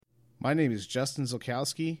My name is Justin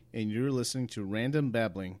Zolkowski, and you're listening to Random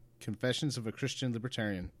Babbling, Confessions of a Christian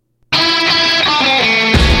Libertarian. I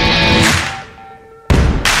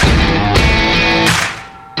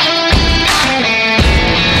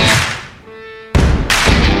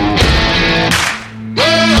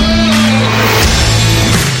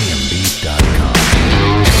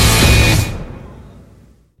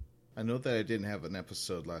know that I didn't have an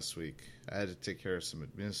episode last week. I had to take care of some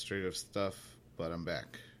administrative stuff, but I'm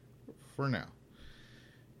back. For now.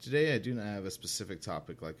 Today I do not have a specific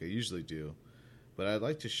topic like I usually do, but I'd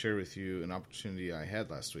like to share with you an opportunity I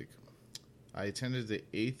had last week. I attended the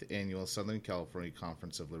 8th Annual Southern California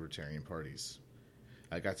Conference of Libertarian Parties.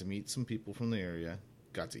 I got to meet some people from the area,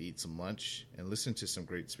 got to eat some lunch, and listen to some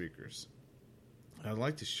great speakers. I'd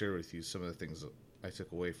like to share with you some of the things that I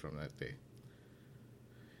took away from that day.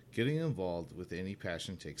 Getting involved with any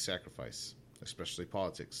passion takes sacrifice, especially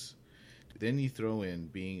politics. Then you throw in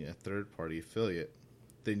being a third-party affiliate,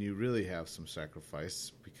 then you really have some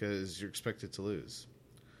sacrifice because you're expected to lose.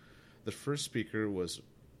 The first speaker was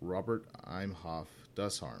Robert Imhoff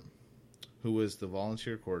Dusharm, who was the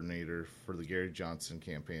volunteer coordinator for the Gary Johnson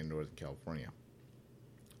campaign in Northern California.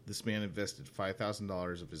 This man invested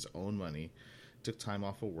 $5,000 of his own money, took time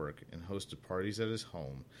off of work, and hosted parties at his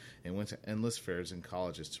home, and went to endless fairs and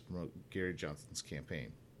colleges to promote Gary Johnson's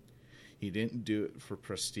campaign. He didn't do it for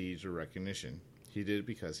prestige or recognition. He did it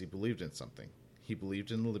because he believed in something. He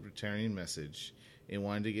believed in the libertarian message and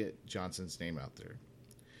wanted to get Johnson's name out there.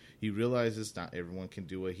 He realizes not everyone can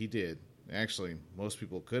do what he did. Actually, most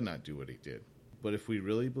people could not do what he did. But if we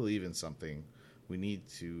really believe in something, we need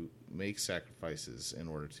to make sacrifices in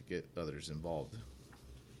order to get others involved.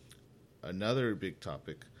 Another big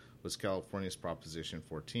topic was California's Proposition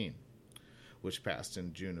 14, which passed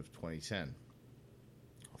in June of 2010.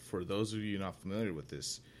 For those of you not familiar with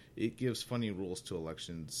this, it gives funny rules to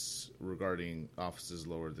elections regarding offices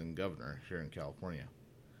lower than governor here in California.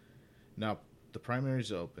 Now, the primary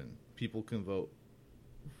is open. People can vote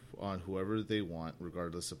on whoever they want,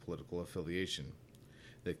 regardless of political affiliation.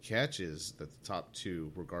 The catch is that the top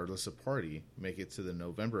two, regardless of party, make it to the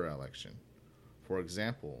November election. For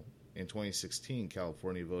example, in 2016,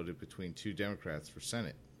 California voted between two Democrats for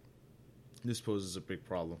Senate. This poses a big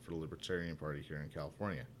problem for the Libertarian Party here in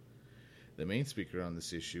California. The main speaker on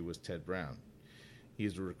this issue was Ted Brown. He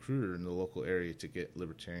is a recruiter in the local area to get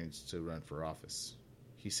libertarians to run for office.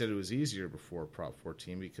 He said it was easier before Prop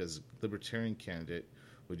 14 because a libertarian candidate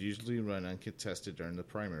would usually run uncontested during the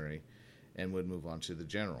primary and would move on to the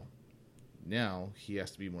general. Now he has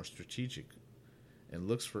to be more strategic and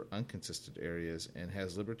looks for uncontested areas and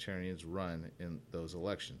has libertarians run in those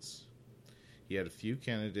elections. He had a few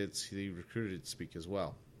candidates he recruited to speak as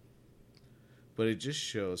well. But it just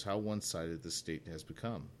shows how one-sided the state has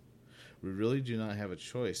become. We really do not have a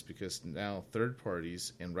choice because now third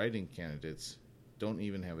parties and write-in candidates don't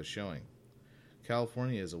even have a showing.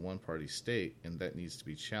 California is a one-party state, and that needs to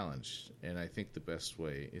be challenged, and I think the best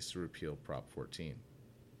way is to repeal Prop 14.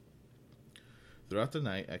 Throughout the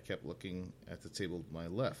night, I kept looking at the table to my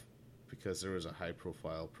left because there was a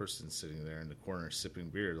high-profile person sitting there in the corner sipping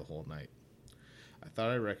beer the whole night. I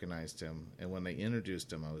thought I recognized him, and when they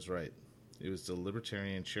introduced him, I was right. It was the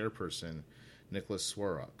Libertarian chairperson, Nicholas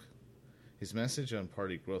Swarrock. His message on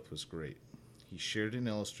party growth was great. He shared an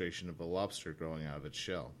illustration of a lobster growing out of its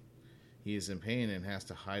shell. He is in pain and has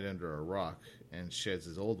to hide under a rock and sheds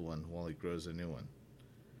his old one while he grows a new one.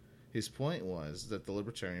 His point was that the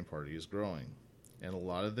Libertarian Party is growing, and a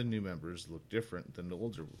lot of the new members look different than the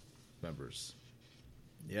older members.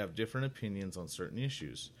 They have different opinions on certain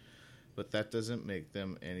issues, but that doesn't make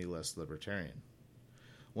them any less libertarian.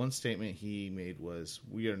 One statement he made was,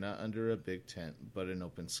 "We are not under a big tent, but an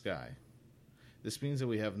open sky." This means that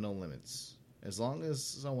we have no limits. As long as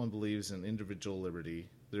someone believes in individual liberty,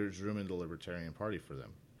 there is room in the Libertarian Party for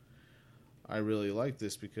them. I really like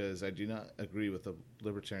this because I do not agree with the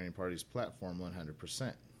Libertarian Party's platform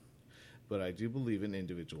 100%, but I do believe in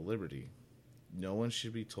individual liberty. No one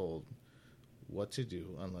should be told what to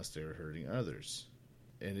do unless they are hurting others.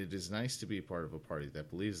 And it is nice to be part of a party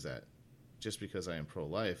that believes that. Just because I am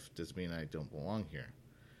pro-life doesn't mean I don't belong here.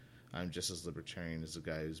 I'm just as libertarian as a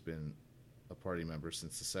guy who's been a party member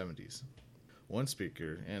since the 70s. One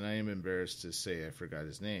speaker, and I am embarrassed to say I forgot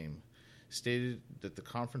his name, stated that the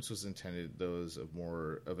conference was intended those of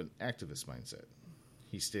more of an activist mindset.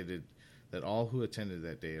 He stated that all who attended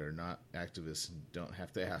that day are not activists and don't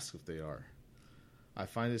have to ask if they are. I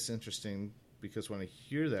find this interesting because when I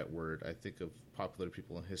hear that word, I think of popular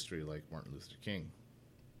people in history like Martin Luther King.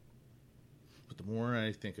 But the more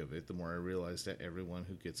I think of it, the more I realize that everyone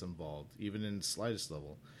who gets involved, even in the slightest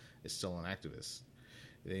level, is still an activist.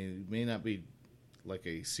 They may not be like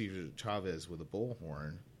a Cesar Chavez with a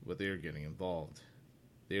bullhorn, but they are getting involved.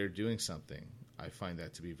 They are doing something. I find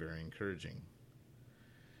that to be very encouraging.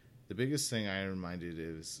 The biggest thing I am reminded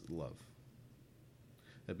is love.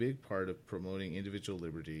 A big part of promoting individual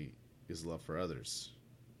liberty is love for others.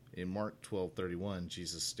 In Mark 12:31,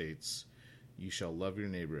 Jesus states, "You shall love your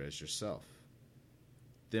neighbor as yourself."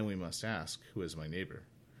 Then we must ask, who is my neighbor?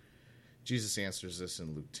 Jesus answers this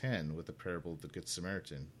in Luke 10 with the parable of the Good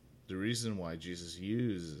Samaritan. The reason why Jesus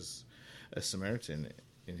uses a Samaritan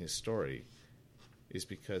in his story is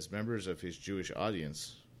because members of his Jewish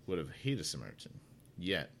audience would have hated a Samaritan,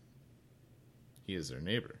 yet he is their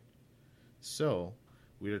neighbor. So,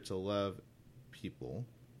 we are to love people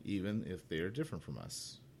even if they are different from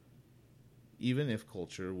us. Even if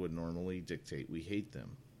culture would normally dictate we hate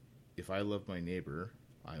them. If I love my neighbor,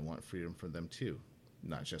 I want freedom for them too,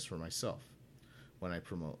 not just for myself. When I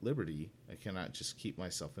promote liberty, I cannot just keep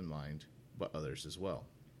myself in mind, but others as well.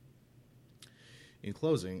 In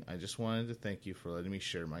closing, I just wanted to thank you for letting me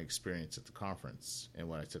share my experience at the conference and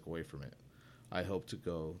what I took away from it. I hope to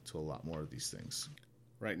go to a lot more of these things.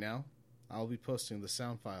 Right now, I'll be posting the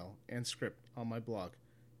sound file and script on my blog.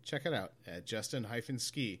 Check it out at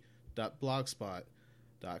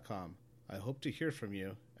justinski.blogspot.com. I hope to hear from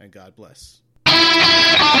you, and God bless.